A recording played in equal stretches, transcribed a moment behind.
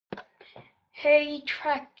Hey,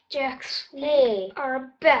 Track Jacks, Hey.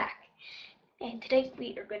 are back. And today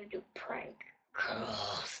we are going to do prank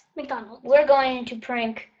McDonald's. We're going to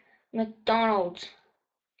prank McDonald's.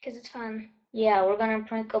 Because it's fun. Yeah, we're going to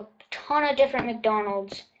prank a ton of different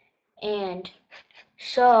McDonald's. And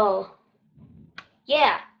so,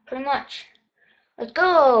 yeah, pretty much. Let's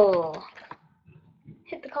go.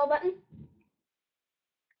 Hit the call button.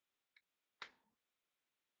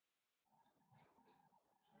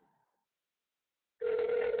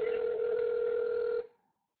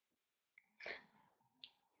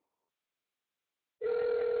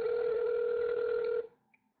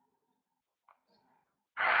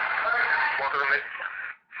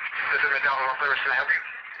 This is Mcdonald's service. Can I help you?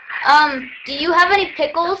 Do you have any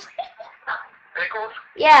pickles? Pickles?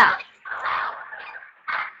 Yeah.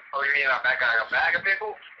 Oh, you mean a bag of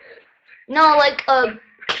pickles? No, like a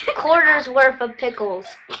quarter's worth of pickles.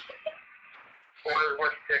 Quarter's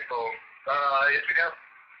worth of pickles. Yes, we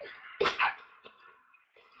do.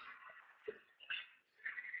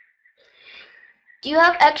 Do you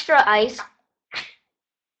have extra ice?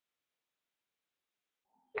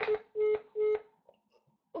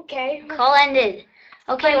 Okay. Call ended.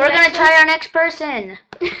 Okay, Find we're the gonna next try our next person.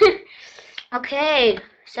 Okay,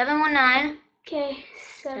 719. Okay,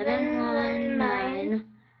 719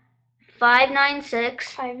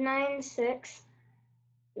 596 596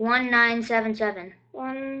 1977.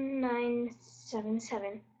 1977.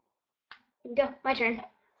 Here we go. My turn.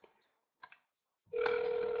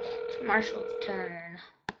 It's Marshall's turn.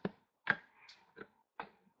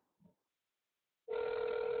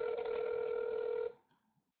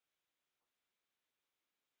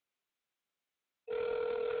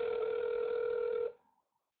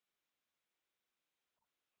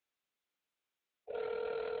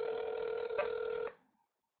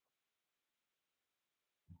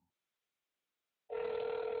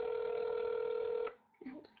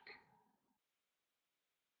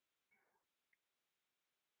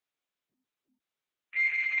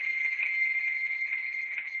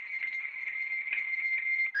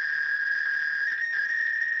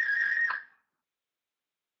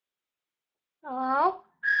 Hello?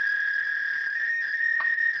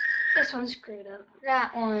 This one's screwed up.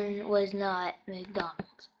 That one was not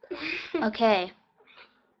McDonald's. Okay.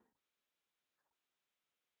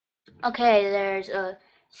 Okay, there's a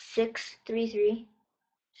 633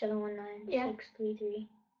 719 Yeah. 633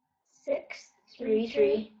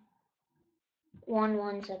 633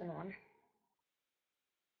 1171.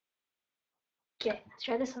 Okay, let's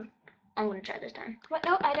try this one. I'm gonna try this time. What?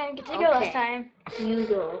 No, I didn't get to go Okay. last time. You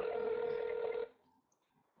go.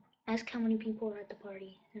 Ask how many people are at the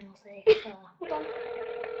party, and I'll say, Hold on.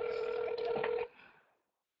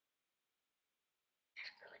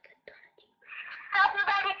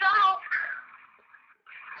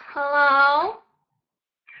 Hello?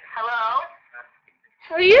 Hello?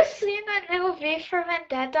 Have you seen the new V for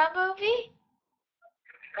Vendetta movie?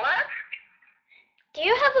 What? Do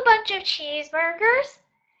you have a bunch of cheeseburgers?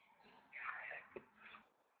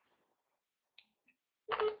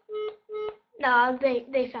 No,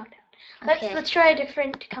 they found out. Okay. Let's try a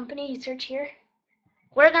different company. Search here.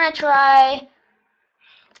 We're gonna try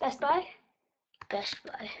Best Buy. Best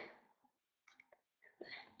Buy.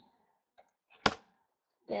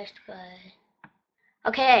 Best Buy.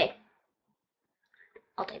 Okay.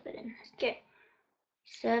 I'll type it in. Okay.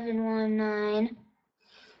 719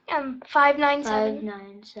 597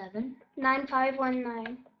 597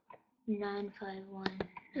 9519 9519.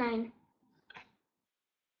 9.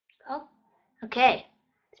 Oh. Okay.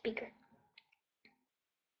 Speaker.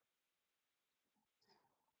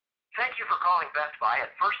 Thank you for calling Best Buy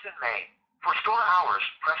at 1st and Main. For store hours,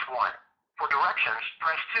 press 1. For directions,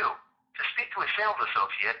 press 2. To speak to a sales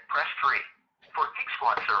associate, press 3. For Geek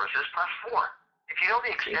Squad services, press 4. If you know the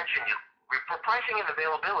extension for pricing and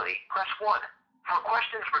availability, press 1. For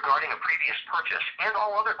questions regarding a previous purchase and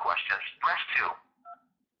all other questions, press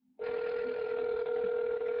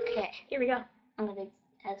 2. Okay. Here we go. I'm gonna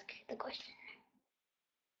ask the question.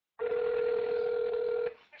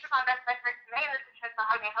 Thanks for calling Best Buy 1st and Main. This is Trisha.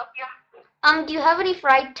 How can I help you? Do you have any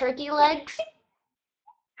fried turkey legs?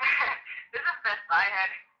 This is Best Buy,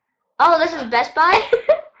 honey. Oh, this is Best Buy?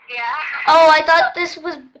 Yeah. Oh, I thought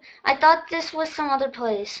this was some other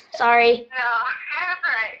place. Sorry. No, that's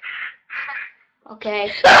right.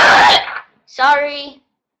 Okay. Sorry.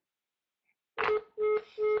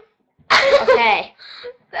 Okay.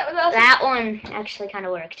 That was awesome. That one actually kind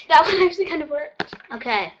of worked. That one actually kind of worked.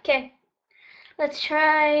 Okay. Okay. Let's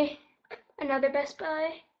try another Best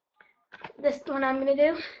Buy. This one I'm gonna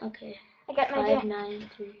do. Okay. I got my idea.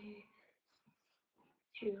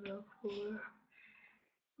 59304.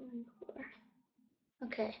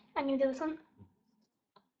 Okay. I'm gonna do this one.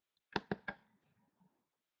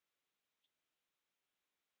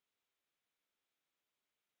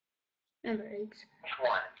 Remember, eggs. Press 1.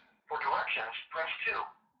 For directions, press 2.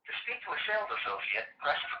 To speak to a sales associate,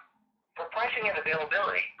 press 3. For pricing and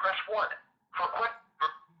availability, press 1. For quick...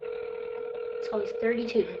 It's always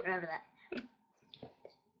 32. Remember that.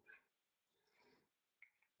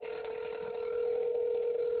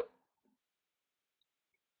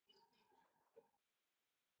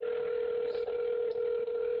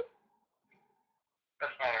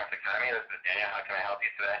 Best Buy North Academy, this is Daniel. How can I help you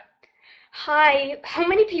today? Hi. How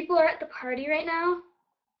many people are at the party right now?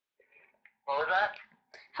 What was that?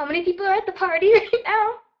 How many people are at the party right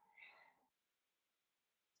now?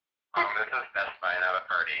 This is Best Buy, not a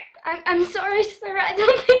party. I'm sorry, sir. I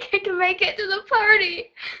don't think I can make it to the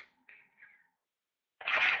party.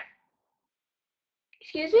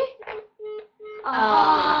 Excuse me?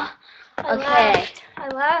 Ah, I okay. laughed. I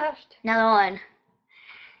laughed. Another one.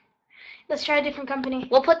 Let's try a different company.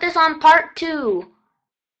 We'll put this on part 2.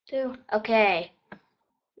 Two. Okay.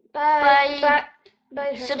 Bye. Bye.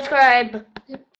 Bye. Bye. Subscribe.